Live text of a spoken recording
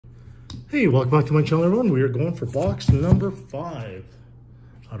Hey, welcome back to my channel, everyone. We are going for box number 5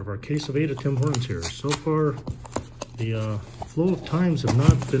 out of our case of 8 of Tim Hortons here. So far, the flow of times have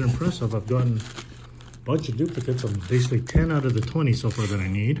not been impressive. I've gotten a bunch of duplicates of basically 10 out of the 20 so far that I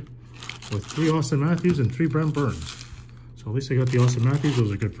need, with 3 Austin Matthews and 3 Brent Burns. So at least I got the Austin Matthews.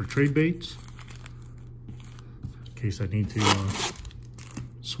 Those are good for trade baits, in case I need to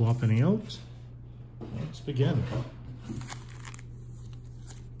swap any out. Let's begin.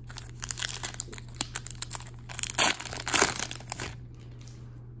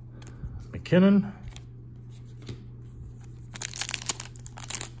 McKinnon,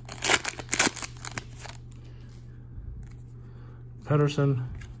 Pedersen,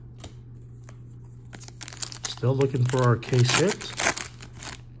 still looking for our case hit,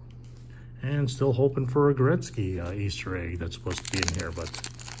 and still hoping for a Gretzky Easter egg that's supposed to be in here, but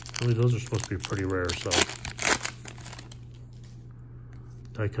really those are supposed to be pretty rare. So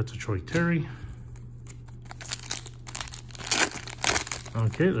die cuts of Troy Terry.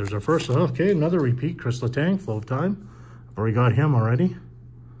 Okay, there's our first. Okay, another repeat. Chris Letang, flow of time. I've already got him already.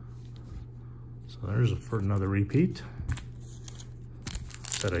 So there's for another repeat.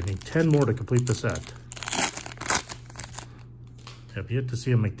 Said I need 10 more to complete the set. I've yet to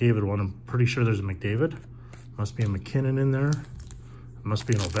see a McDavid one. I'm pretty sure there's a McDavid. Must be a McKinnon in there. Must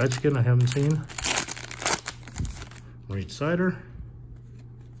be an Ovechkin I haven't seen. Reed Sider.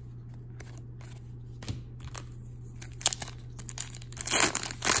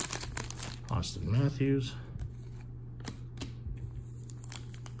 Austin Matthews.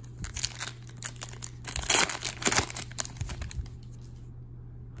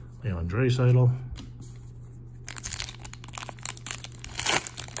 Leon Draisaitl.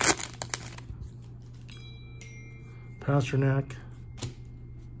 Pasternak.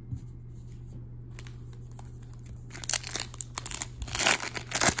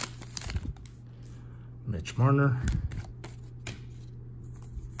 Mitch Marner.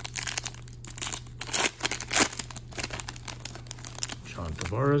 John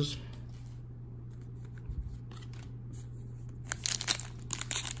Tavares.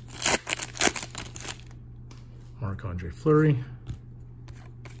 Marc-Andre Fleury.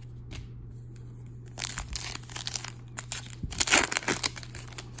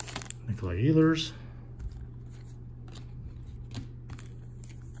 Nikolai Ehlers.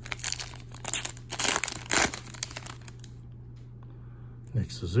 Nick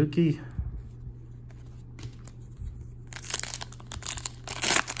Suzuki.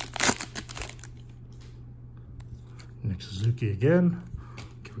 Nick Suzuki again.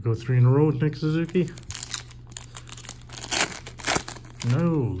 Can we go 3 in a row with Nick Suzuki?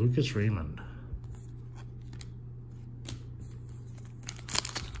 No, Lucas Raymond.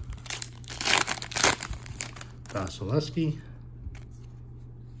 Vasilevsky.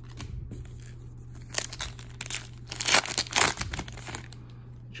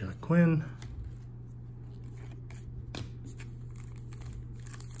 Jack Quinn.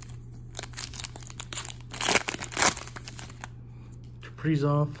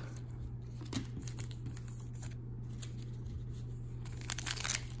 Kaprizov.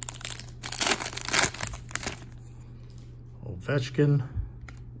 Ovechkin.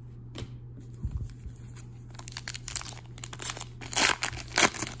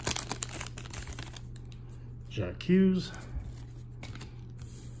 Jack Hughes.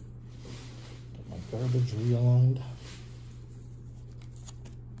 Get my garbage realigned.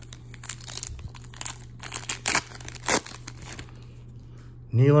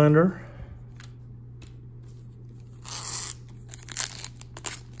 Nylander.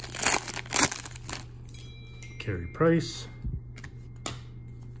 Carey Price.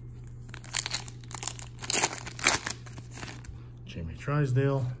 Jamie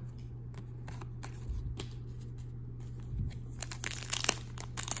Drysdale.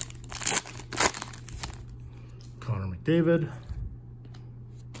 Connor McDavid.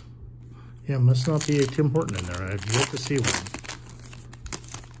 Yeah, must not be a Tim Horton in there. I've yet to see one.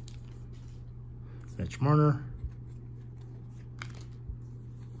 Mitch Marner.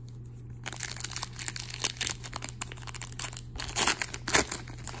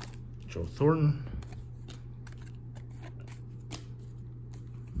 Joe Thornton.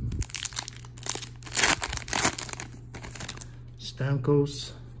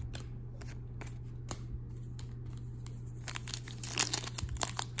 Stamkos.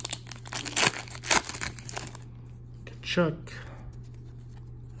 Kachuk.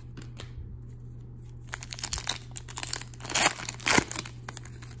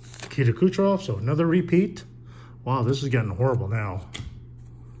 Nikita Kucherov, so another repeat. Wow, this is getting horrible now.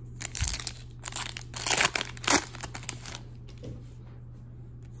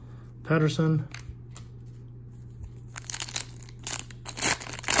 Patterson,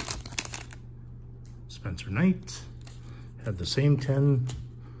 Spencer Knight. Had the same 10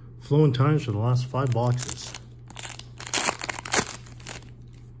 flowing times for the last 5 boxes.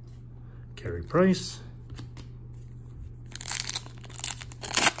 Carey Price.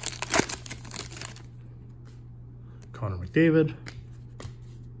 Connor McDavid.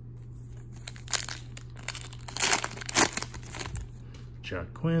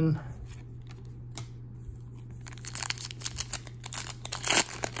 Jack Quinn.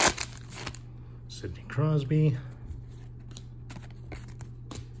 Sidney Crosby.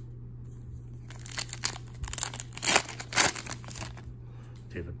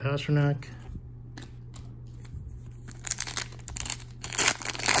 David Pastrnak.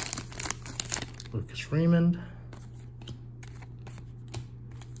 Lucas Raymond.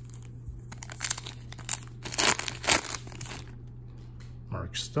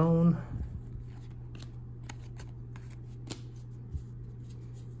 Mark Stone.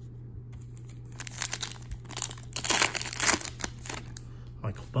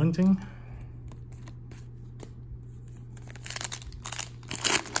 Michael Bunting.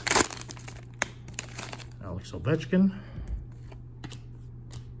 Alex Ovechkin.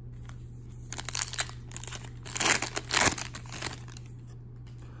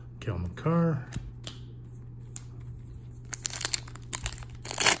 Kel McCarr.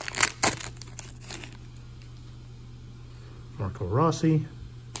 Marco Rossi.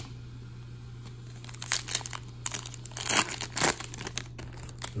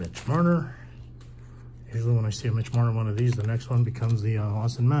 Mitch Marner. Usually when I see a Mitch Marner one of these, the next one becomes the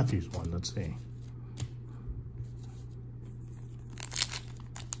Austin Matthews one. Let's see.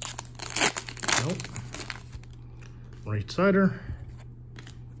 Nope. Right sider.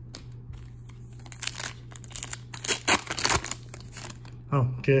 Oh,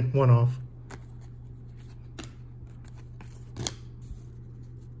 okay, one off.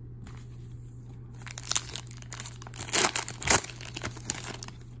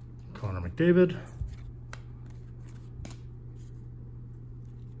 Connor McDavid.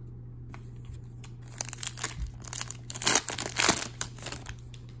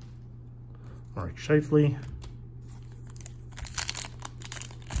 Mark Scheifele.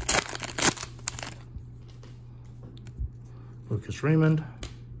 Lucas Raymond.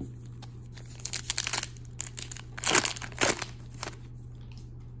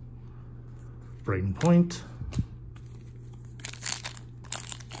 Braden Point.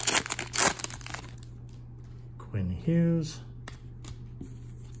 Quinn Hughes.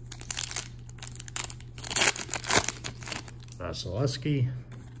 Vasilevsky.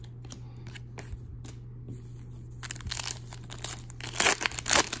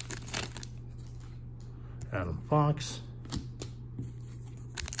 Adam Fox.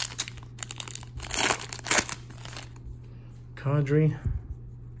 Kadri.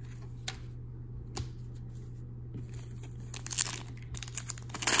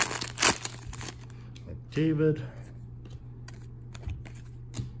 McDavid.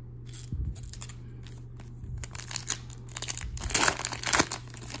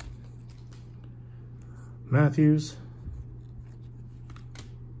 Matthews.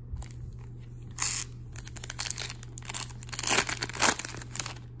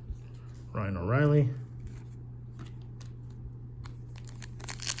 Ryan O'Reilly.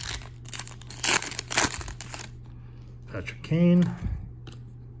 Patrick Kane.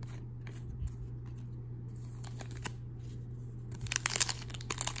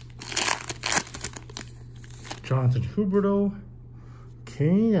 Jonathan Huberdeau.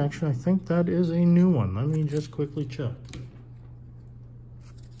 Okay, actually I think that is a new one. Let me just quickly check.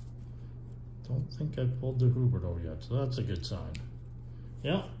 Don't think I pulled the Huberdeau yet, so that's a good sign.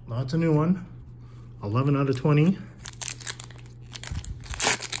 Yeah, that's a new one. 11 out of 20.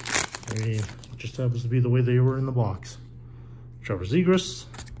 Maybe just happens to be the way they were in the box. Trevor Zegras.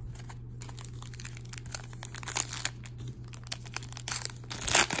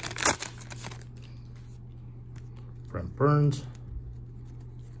 Brent Burns.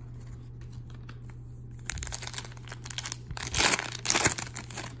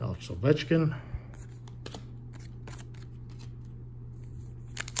 Alex Ovechkin.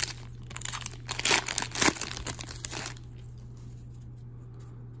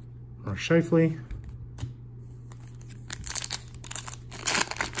 Mark Scheifele.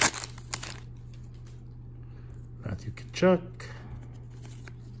 Matthew Tkachuk.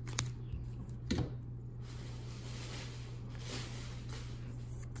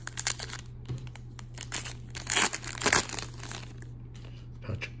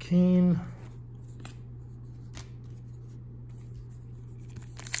 Patrick Kane.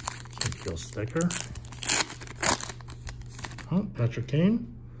 Peel sticker. Oh, Patrick Kane.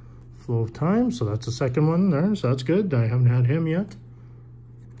 Flow of Time. So that's the second one there. So that's good. I haven't had him yet.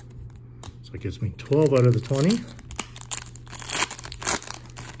 So it gives me 12 out of the 20.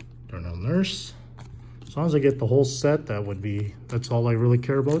 Darnell Nurse. As long as I get the whole set, that's all I really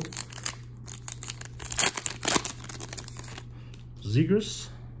care about. Zegras.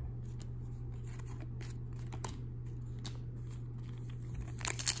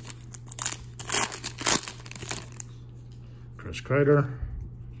 Chris Kreider.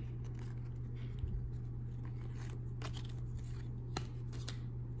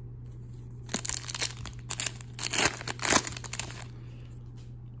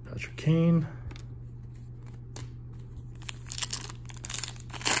 Patrick Kane.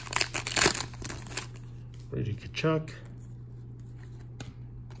 Brady Tkachuk.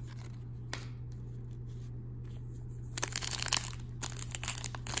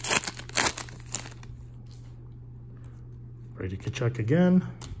 Brady Tkachuk again.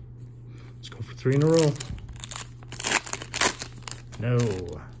 Let's go for 3 in a row. No.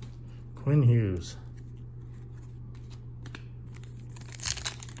 Quinn Hughes.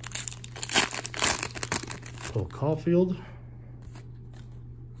 Cole Caulfield.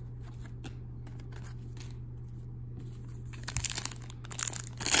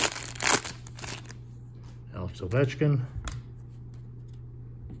 Alex Ovechkin.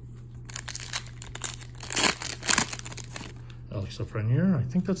 Alex Lafreniere. I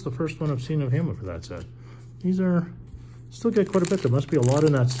think that's the first one I've seen of him for that set. These are still get quite a bit. There must be a lot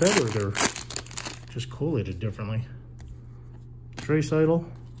in that set, or they're just collated differently. Trace Idol.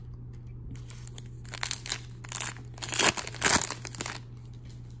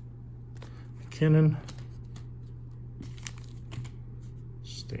 McKinnon.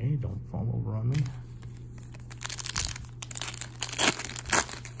 Stay, don't fall over on me.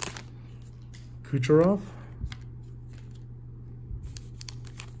 Kucherov.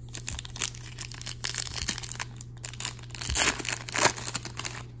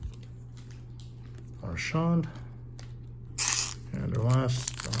 Marchand. And our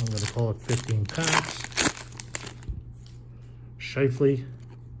last, I'm going to call it 15 packs. Scheifele.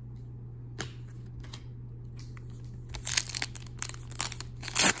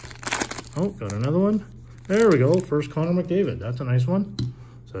 Oh, got another one. There we go. First Connor McDavid. That's a nice one.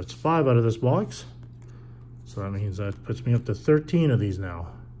 So that's 5 out of this box. So that means that puts me up to 13 of these now.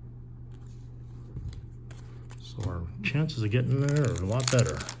 So our chances of getting there are a lot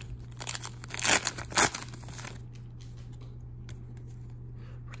better.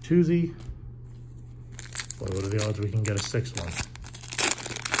 Bertuzzi. Boy, what are the odds we can get a 6th one?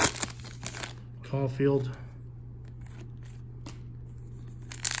 Caulfield.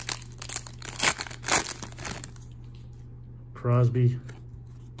 Crosby.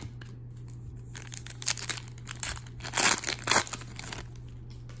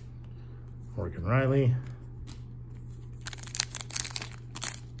 Morgan Riley.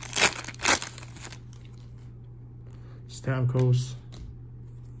 Stamkos.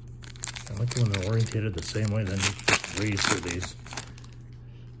 I like when they're orientated the same way, then you just breeze through these.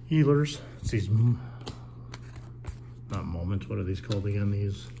 Healers. It's these, not moments, what are these called again?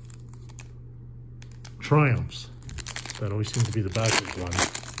 These triumphs. That always seems to be the backwards one.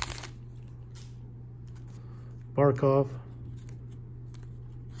 Barkov.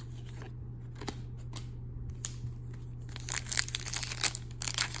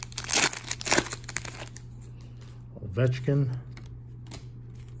 Ovechkin.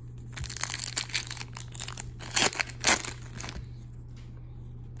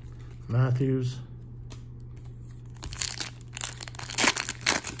 Matthews.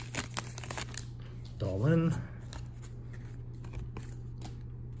 Dahlin.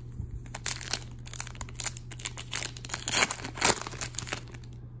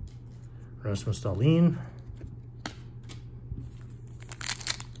 Rasmus Dahlin.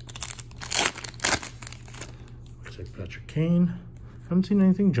 Looks like Patrick Kane. Haven't seen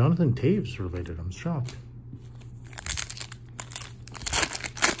anything Jonathan Taves related. I'm shocked.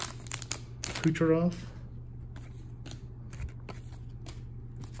 Kucherov.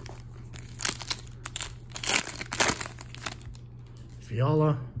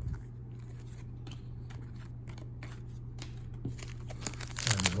 Fiala.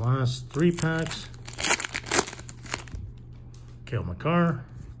 And the last 3 packs. Cale Makar.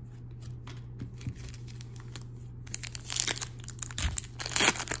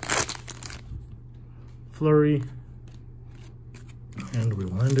 Fleury. And we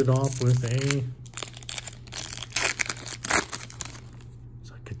will end it off with a, is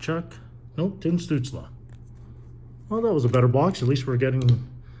that Tkachuk? Nope, Tim Stützle. Well, that was a better box. At least we're getting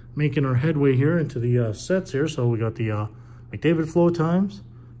making our headway here into the sets here. So we got the McDavid flow times,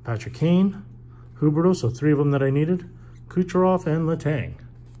 Patrick Kane, Huberto, so 3 of them that I needed, Kucherov, and Letang.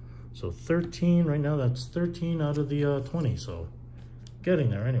 So 13, right now that's 13 out of the 20, so getting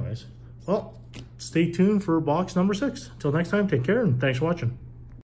there anyways. Well, stay tuned for box number 6. Till next time, take care, and thanks for watching.